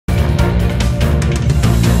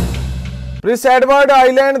Prince Edward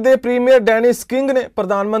island के premiere Dennis king ने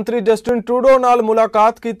प्रधानमंत्री जस्टिन ट्रूडो नाल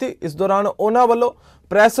मुलाकात की। इस दौरान उन्हां वल्लों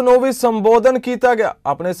प्रेस नूं भी संबोधन किया गया।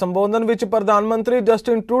 अपने संबोधन विच प्रधानमंत्री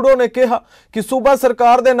जस्टिन ट्रूडो ने कहा कि सूबा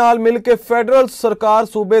सरकार दे नाल मिल के फेडरल सरकार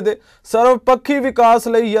सूबे दे सर्वपक्षी विकास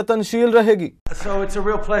लई यतनशील रहेगी। So it's a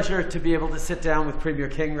real pleasure to be able to sit down with Premier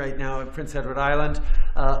King right now at Prince Edward Island.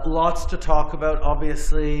 Lots to talk about.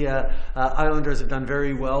 Obviously, Islanders have done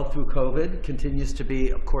very well through COVID. Continues to be,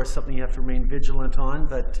 of course, something you have to remain vigilant on,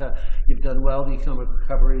 but you've done well. The economic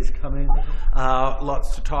recovery is coming.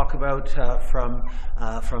 Lots to talk about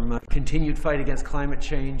from continued fight against climate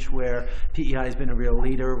change, where PEI has been a real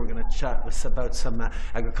leader. We're going to chat about some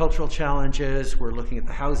agricultural challenges. We're looking at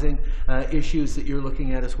the housing issues that you're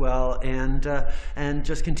looking at as well, and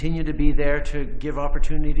just continue to be there to give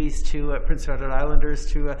opportunities to Prince Edward Islanders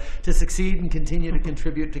to succeed and continue to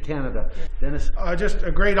contribute to Canada. Dennis? Just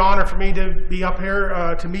a great honor for me to be up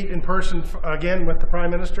here to meet in person again with the Prime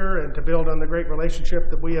Minister and to build on the great relationship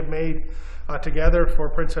that we have made together for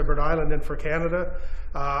Prince Edward Island and for Canada.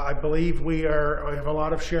 I believe we have a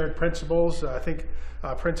lot of shared principles. I think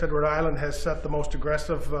Prince Edward Island has set the most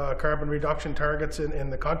aggressive carbon reduction targets in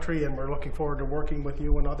the country, and we're looking forward to working with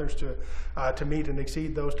you and others to meet and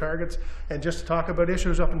exceed those targets, and just to talk about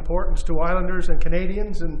issues of importance to Islanders and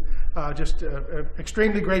Canadians, and just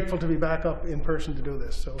extremely grateful to be back up in person to do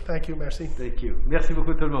this. So thank you, merci. Thank you. Merci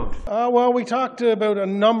beaucoup tout le monde. Well, we talked about a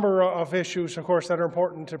number of issues, of course, that are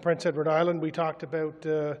important to Prince Edward Island. We talked about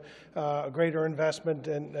greater investment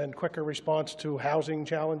and quicker response to housing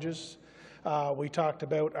challenges. We talked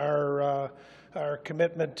about our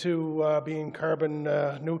commitment to being carbon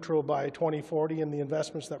neutral by 2040 and the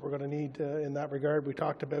investments that we're going to need in that regard. We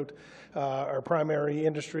talked about our primary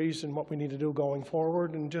industries and what we need to do going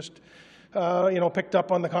forward, and just picked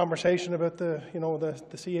up on the conversation about the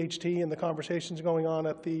CHT and the conversations going on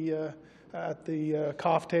at the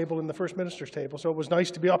COF table and the First Minister's table. So it was nice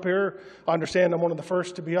to be up here. I understand I'm one of the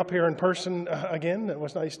first to be up here in person again. It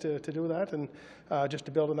was nice to do that, and just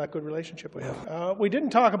to build on that good relationship we have. We didn't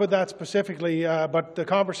talk about that specifically, but the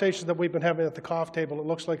conversations that we've been having at the COF table, it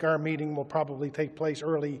looks like our meeting will probably take place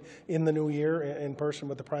early in the new year in person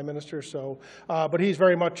with the Prime Minister. So, but he's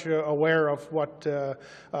very much aware of what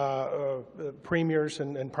premiers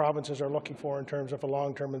and provinces are looking for in terms of a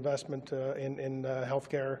long-term investment in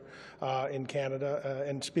healthcare in Canada.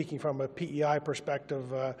 And speaking from a PEI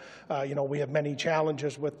perspective, we have many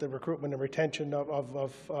challenges with the recruitment and retention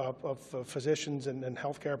of physicians and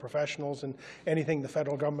healthcare professionals, and anything the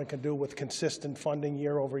federal government can do with consistent funding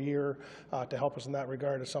year over year to help us in that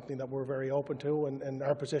regard is something that we're very open to, and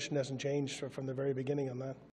our position hasn't changed from the very beginning on that.